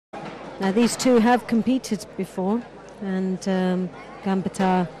Now these two have competed before, and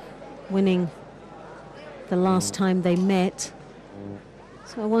Ganbaatar winning the last time they met.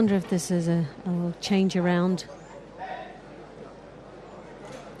 So I wonder if this is a change around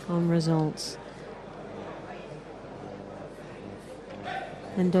on results.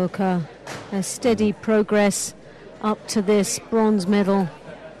 Mendonca, a steady progress up to this bronze medal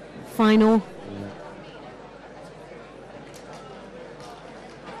final.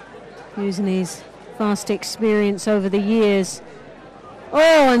 Using his vast experience over the years.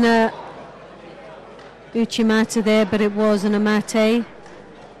 Oh, and Uchimata there, but it was an amate.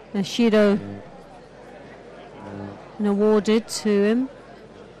 A shido and awarded to him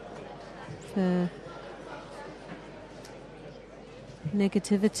for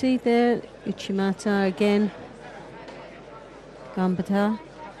negativity there. Uchimata again. Ganbaatar.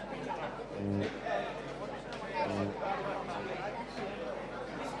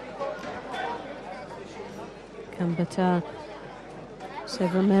 Ganbaatar,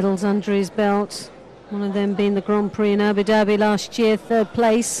 several medals under his belt, one of them being the Grand Prix in Abu Dhabi last year, 3rd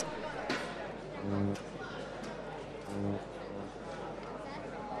place.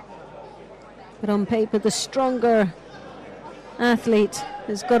 But on paper, the stronger athlete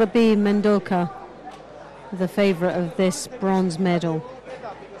has got to be Mendonca, the favourite of this bronze medal.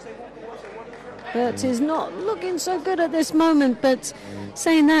 But he's not looking so good at this moment, but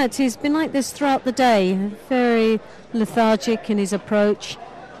saying that, he's been like this throughout the day, very lethargic in his approach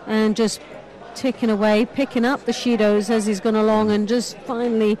and just ticking away, picking up the shidos as he's gone along and just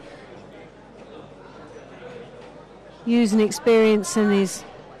finally using experience in his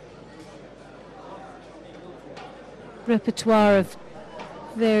repertoire of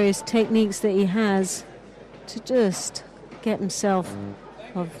various techniques that he has to just get himself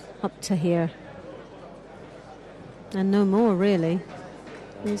up to here. And no more, really.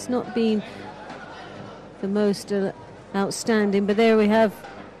 It's not been the most outstanding, but there we have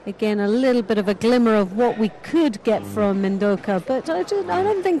again a little bit of a glimmer of what we could get from Mendonca. But I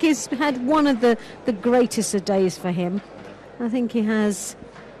don't think he's had one of the greatest of days for him. I think he's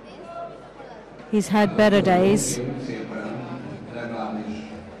had better days,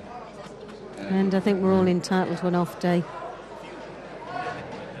 and I think we're all entitled to an off day.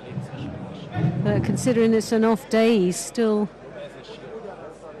 But considering it's an off day, he's still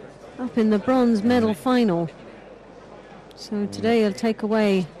up in the bronze medal final. So today he'll take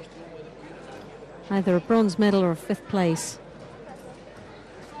away either a bronze medal or a 5th place.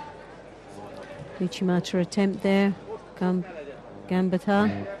 Uchimata attempt there.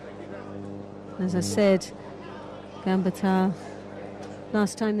 Ganbaatar. As I said, Ganbaatar,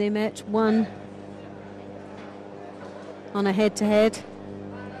 last time they met, won on a head-to-head.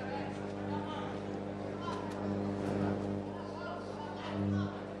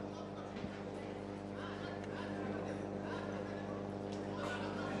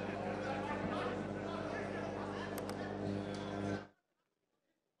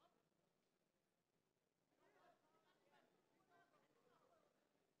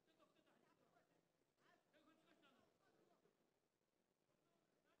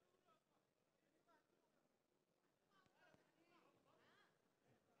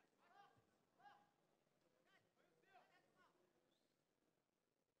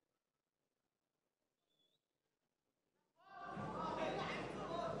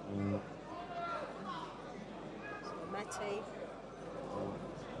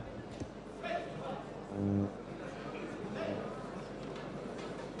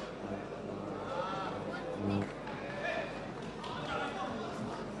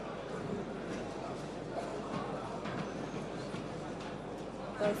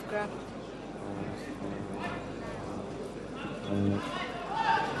 Both grab.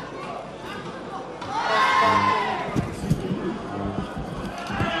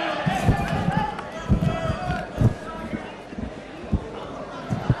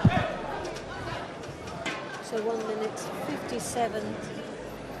 So 1 minute 57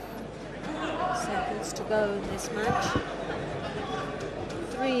 seconds to go in this match.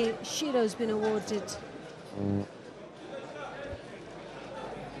 3 shido's been awarded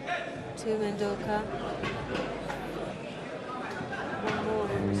to Mendonca. One more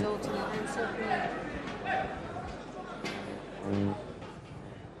will result in a hands-up win.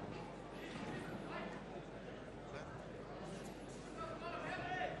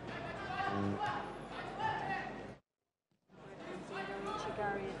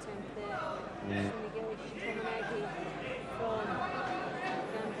 Chigari attempt there. From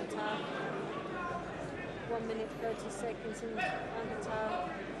Ganbaatar. 1 minute 30 seconds in Ganbaatar.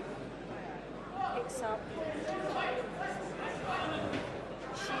 Picks up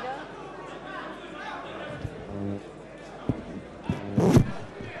Shido.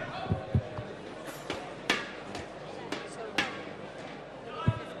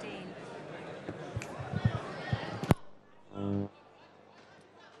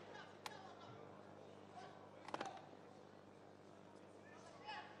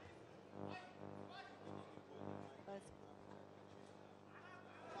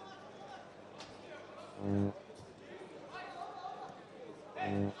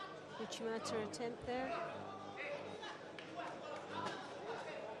 Uchimata attempt there.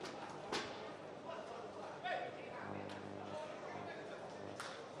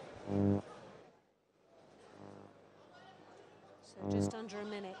 So just under a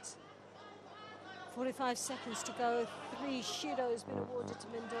minute. 45 seconds to go. 3 Shido has been awarded to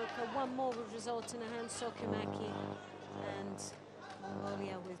Mendonca. 1 more would result in a hand Sokumaki. And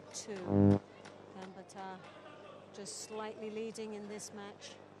Mongolia with 2. Ganbaatar just slightly leading in this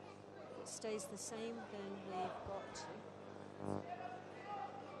match. If it stays the same, then we've got...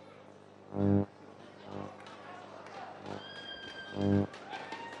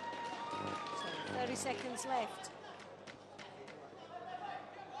 So 30 seconds left.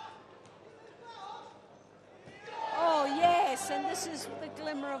 Oh yes, and this is the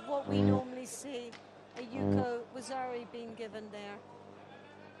glimmer of what we normally see. A Yuko Wazari being given there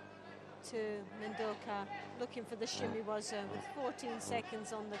to Mendonca, looking for the shimiwaza with 14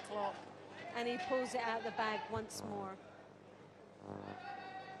 seconds on the clock, and he pulls it out of the bag once more.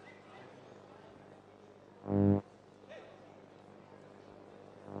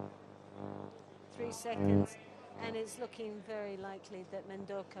 3 seconds, and it's looking very likely that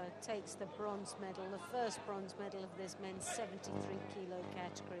Mendonca takes the bronze medal, the first bronze medal of this men's 73 kilo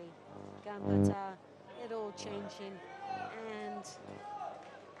category. Ganbaatar, it all changing, and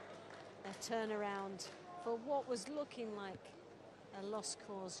a turnaround for what was looking like a lost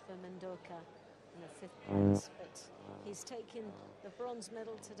cause for Mendonca in the 5th place, but he's taken the bronze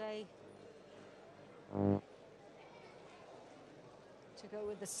medal today to go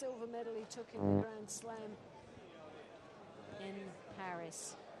with the silver medal he took in the Grand Slam in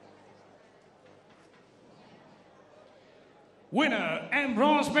Paris. Winner and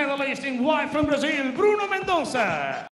bronze medalist in white from Brazil, Bruno Mendonca.